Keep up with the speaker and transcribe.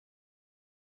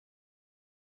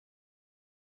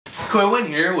Khoi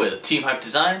here with Team Hype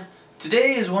Design.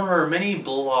 Today is one of our many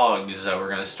blogs that we're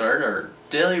going to start, our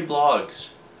daily blogs.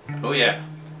 Oh yeah.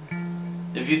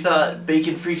 If you thought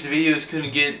Bacon Freaks videos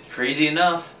couldn't get crazy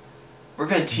enough, we're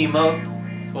going to team up.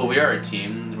 Well, we are a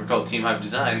team. We're called Team Hype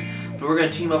Design. But we're going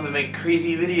to team up and make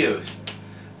crazy videos.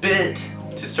 But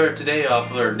to start today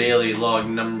off with our daily log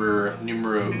numero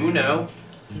uno,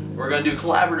 we're going to do a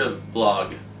collaborative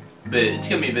blog. But it's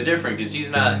going to be a bit different because he's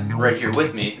not right here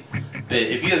with me. But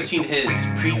if you have seen his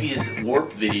previous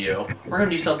warp video, we're going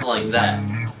to do something like that.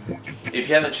 If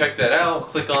you haven't checked that out,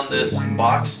 click on this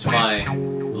box to my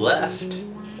left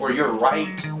or your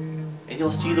right and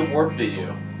you'll see the warp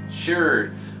video.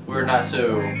 Sure, we're not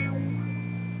so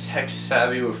tech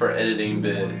savvy with our editing,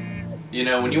 but you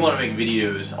know, when you want to make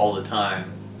videos all the time,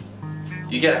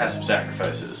 you gotta have some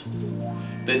sacrifices.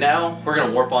 But now, we're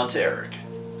gonna warp on to Eric.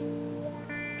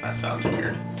 That sounds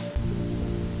weird.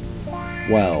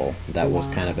 Well, that was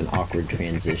kind of an awkward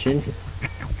transition.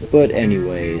 But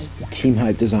anyways, Team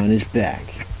Hype Design is back,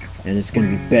 and it's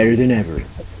gonna be better than ever,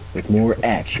 with more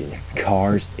action,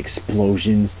 cars,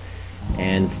 explosions,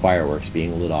 and fireworks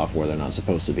being lit off where they're not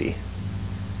supposed to be.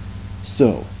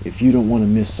 So, if you don't want to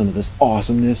miss some of this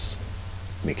awesomeness,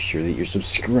 make sure that you're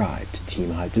subscribed to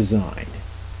Team Hype Design.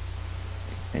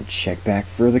 And check back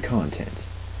for the content,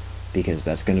 because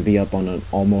that's going to be up on an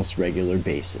almost regular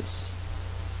basis.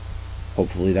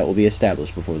 Hopefully that will be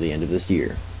established before the end of this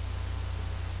year.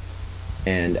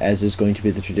 And as is going to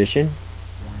be the tradition,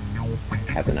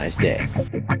 have a nice day.